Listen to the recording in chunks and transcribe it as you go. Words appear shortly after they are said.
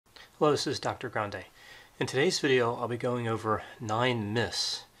Hello, this is Dr. Grande. In today's video, I'll be going over 9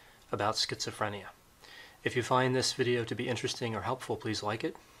 myths about schizophrenia. If you find this video to be interesting or helpful, please like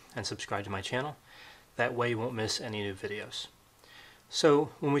it and subscribe to my channel. That way you won't miss any new videos.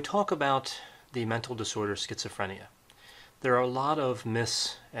 So when we talk about the mental disorder schizophrenia, there are a lot of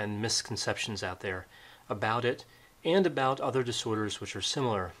myths and misconceptions out there about it and about other disorders which are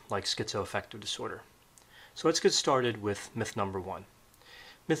similar, like schizoaffective disorder. So let's get started with myth number 1.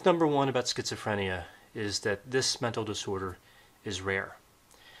 Myth number 1 about schizophrenia is that this mental disorder is rare.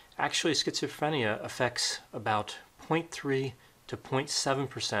 Actually, schizophrenia affects about 0.3 to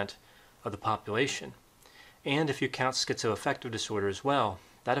 0.7% of the population. And if you count schizoaffective disorder as well,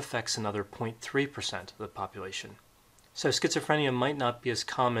 that affects another 0.3% of the population. So schizophrenia might not be as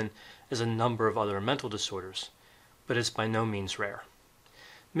common as a number of other mental disorders, but it's by no means rare.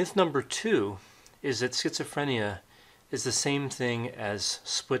 Myth number 2 is that schizophrenia is the same thing as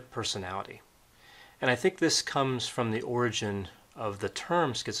split personality. And I think this comes from the origin of the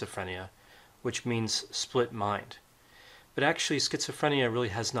term schizophrenia, which means split mind. But actually, schizophrenia really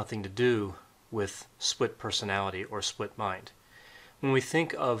has nothing to do with split personality or split mind. When we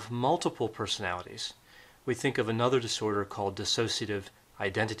think of multiple personalities, we think of another disorder called dissociative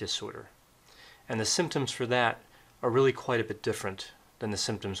identity disorder. And the symptoms for that are really quite a bit different than the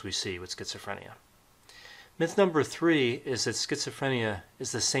symptoms we see with schizophrenia. Myth number 3 is that schizophrenia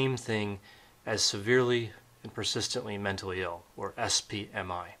is the same thing as severely and persistently mentally ill, or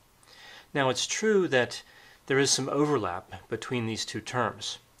SPMI. Now, it's true that there is some overlap between these two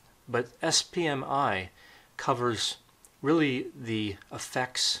terms, but SPMI covers really the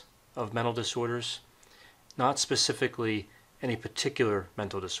effects of mental disorders, not specifically any particular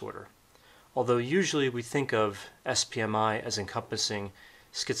mental disorder. Although usually we think of SPMI as encompassing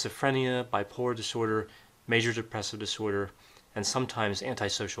schizophrenia, bipolar disorder, major depressive disorder, and sometimes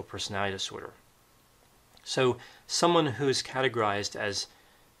antisocial personality disorder. So someone who is categorized as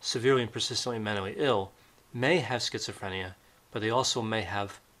severely and persistently mentally ill may have schizophrenia, but they also may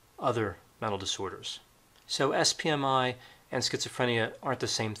have other mental disorders. So SPMI and schizophrenia aren't the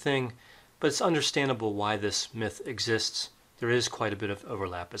same thing, but it's understandable why this myth exists. There is quite a bit of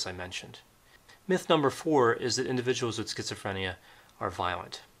overlap, as I mentioned. Myth number 4 is that individuals with schizophrenia are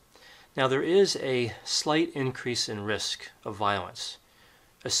violent. Now, there is a slight increase in risk of violence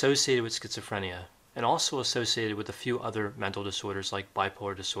associated with schizophrenia and also associated with a few other mental disorders like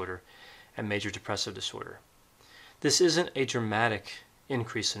bipolar disorder and major depressive disorder. This isn't a dramatic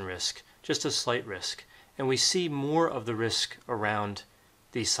increase in risk, just a slight risk, and we see more of the risk around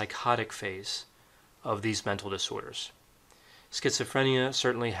the psychotic phase of these mental disorders. Schizophrenia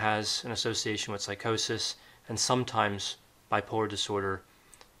certainly has an association with psychosis, and sometimes bipolar disorder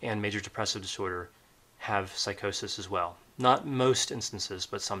and major depressive disorder have psychosis as well. Not most instances,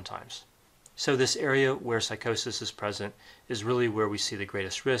 but sometimes. So this area where psychosis is present is really where we see the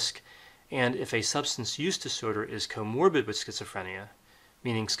greatest risk, and if a substance use disorder is comorbid with schizophrenia,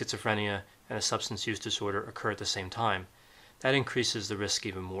 meaning schizophrenia and a substance use disorder occur at the same time, that increases the risk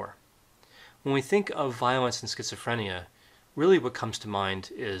even more. When we think of violence in schizophrenia, really what comes to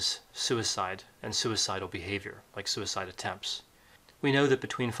mind is suicide and suicidal behavior, like suicide attempts. We know that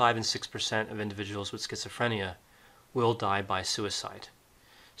between 5 and 6% of individuals with schizophrenia will die by suicide.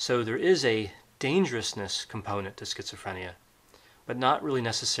 So there is a dangerousness component to schizophrenia, but not really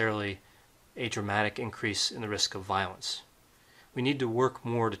necessarily a dramatic increase in the risk of violence. We need to work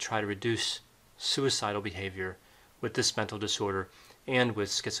more to try to reduce suicidal behavior with this mental disorder and with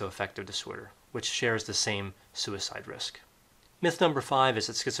schizoaffective disorder, which shares the same suicide risk. Myth number 5 is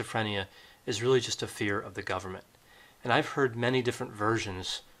that schizophrenia is really just a fear of the government. And I've heard many different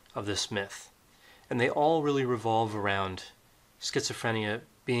versions of this myth, and they all really revolve around schizophrenia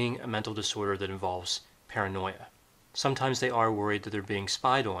being a mental disorder that involves paranoia. Sometimes they are worried that they're being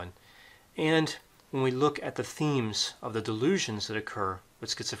spied on, and when we look at the themes of the delusions that occur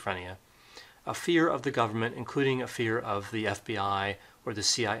with schizophrenia, a fear of the government, including a fear of the FBI or the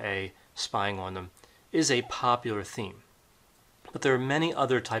CIA spying on them, is a popular theme. But there are many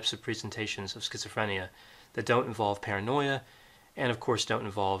other types of presentations of schizophrenia that don't involve paranoia and of course don't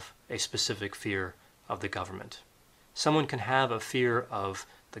involve a specific fear of the government. Someone can have a fear of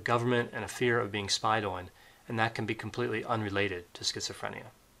the government and a fear of being spied on, and that can be completely unrelated to schizophrenia.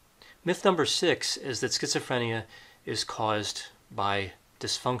 Myth number 6 is that schizophrenia is caused by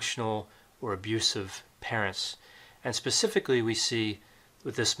dysfunctional or abusive parents, and specifically we see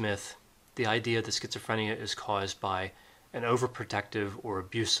with this myth the idea that schizophrenia is caused by an overprotective or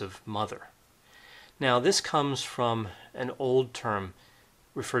abusive mother. Now, this comes from an old term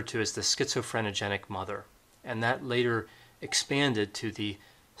referred to as the schizophrenogenic mother, and that later expanded to the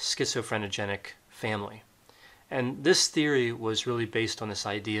schizophrenogenic family. And this theory was really based on this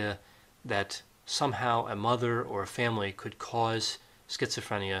idea that somehow a mother or a family could cause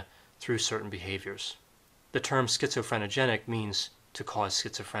schizophrenia through certain behaviors. The term schizophrenogenic means to cause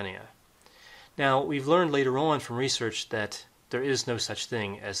schizophrenia. Now, we've learned later on from research that there is no such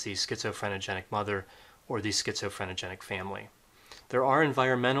thing as the schizophrenogenic mother or the schizophrenic family. There are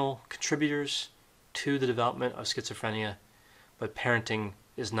environmental contributors to the development of schizophrenia, but parenting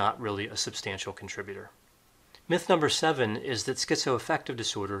is not really a substantial contributor. Myth number 7 is that schizoaffective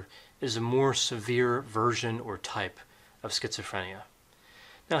disorder is a more severe version or type of schizophrenia.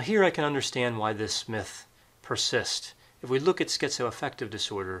 Now here I can understand why this myth persists. If we look at schizoaffective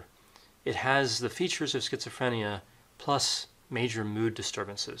disorder, it has the features of schizophrenia plus major mood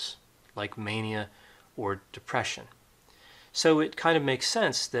disturbances like mania or depression. So it kind of makes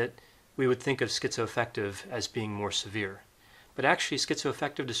sense that we would think of schizoaffective as being more severe. But actually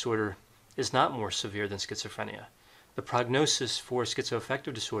schizoaffective disorder is not more severe than schizophrenia. The prognosis for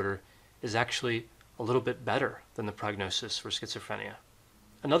schizoaffective disorder is actually a little bit better than the prognosis for schizophrenia.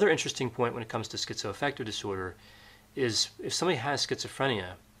 Another interesting point when it comes to schizoaffective disorder is if somebody has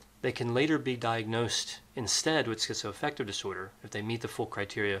schizophrenia, they can later be diagnosed instead with schizoaffective disorder if they meet the full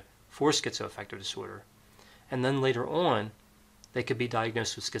criteria for schizoaffective disorder. And then later on, they could be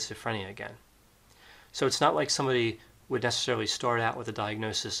diagnosed with schizophrenia again. So it's not like somebody would necessarily start out with a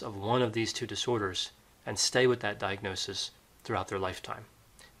diagnosis of one of these two disorders and stay with that diagnosis throughout their lifetime.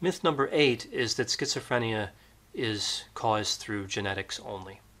 Myth number 8 is that schizophrenia is caused through genetics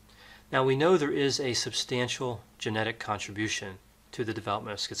only. Now we know there is a substantial genetic contribution to the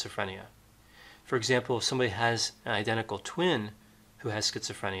development of schizophrenia. For example, if somebody has an identical twin who has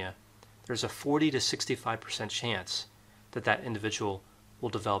schizophrenia, there's a 40 to 65% chance that that individual will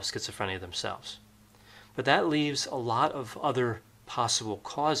develop schizophrenia themselves. But that leaves a lot of other possible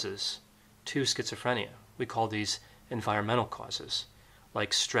causes to schizophrenia. We call these environmental causes,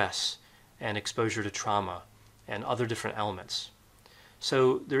 like stress and exposure to trauma and other different elements.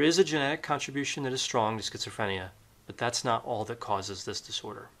 So there is a genetic contribution that is strong to schizophrenia, but that's not all that causes this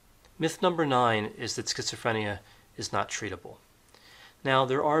disorder. Myth number 9 is that schizophrenia is not treatable. Now,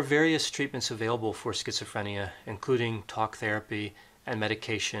 there are various treatments available for schizophrenia, including talk therapy and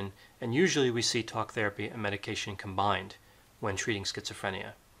medication, and usually we see talk therapy and medication combined when treating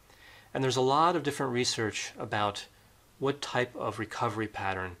schizophrenia. And there's a lot of different research about what type of recovery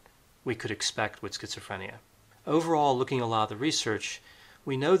pattern we could expect with schizophrenia. Overall, looking at a lot of the research,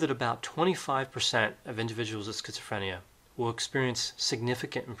 we know that about 25% of individuals with schizophrenia will experience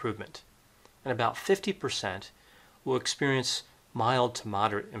significant improvement, and about 50% will experience mild to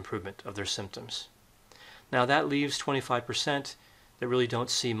moderate improvement of their symptoms. Now that leaves 25% that really don't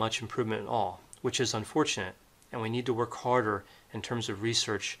see much improvement at all, which is unfortunate, and we need to work harder in terms of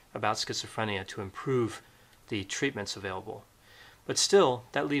research about schizophrenia to improve the treatments available. But still,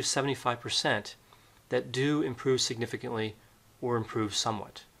 that leaves 75% that do improve significantly or improve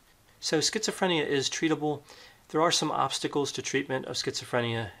somewhat. So schizophrenia is treatable. There are some obstacles to treatment of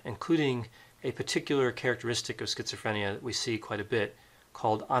schizophrenia, including a particular characteristic of schizophrenia that we see quite a bit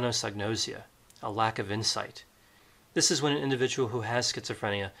called anosognosia, a lack of insight. This is when an individual who has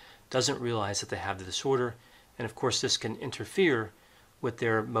schizophrenia doesn't realize that they have the disorder, and of course this can interfere with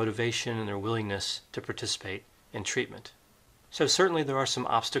their motivation and their willingness to participate in treatment. So certainly there are some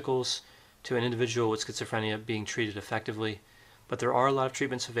obstacles to an individual with schizophrenia being treated effectively, but there are a lot of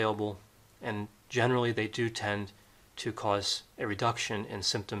treatments available, and generally they do tend to cause a reduction in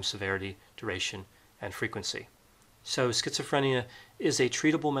symptom severity, duration, and frequency. So schizophrenia is a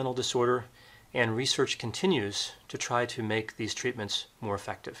treatable mental disorder, and research continues to try to make these treatments more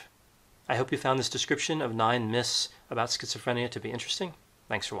effective. I hope you found this description of 9 myths about schizophrenia to be interesting.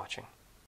 Thanks for watching.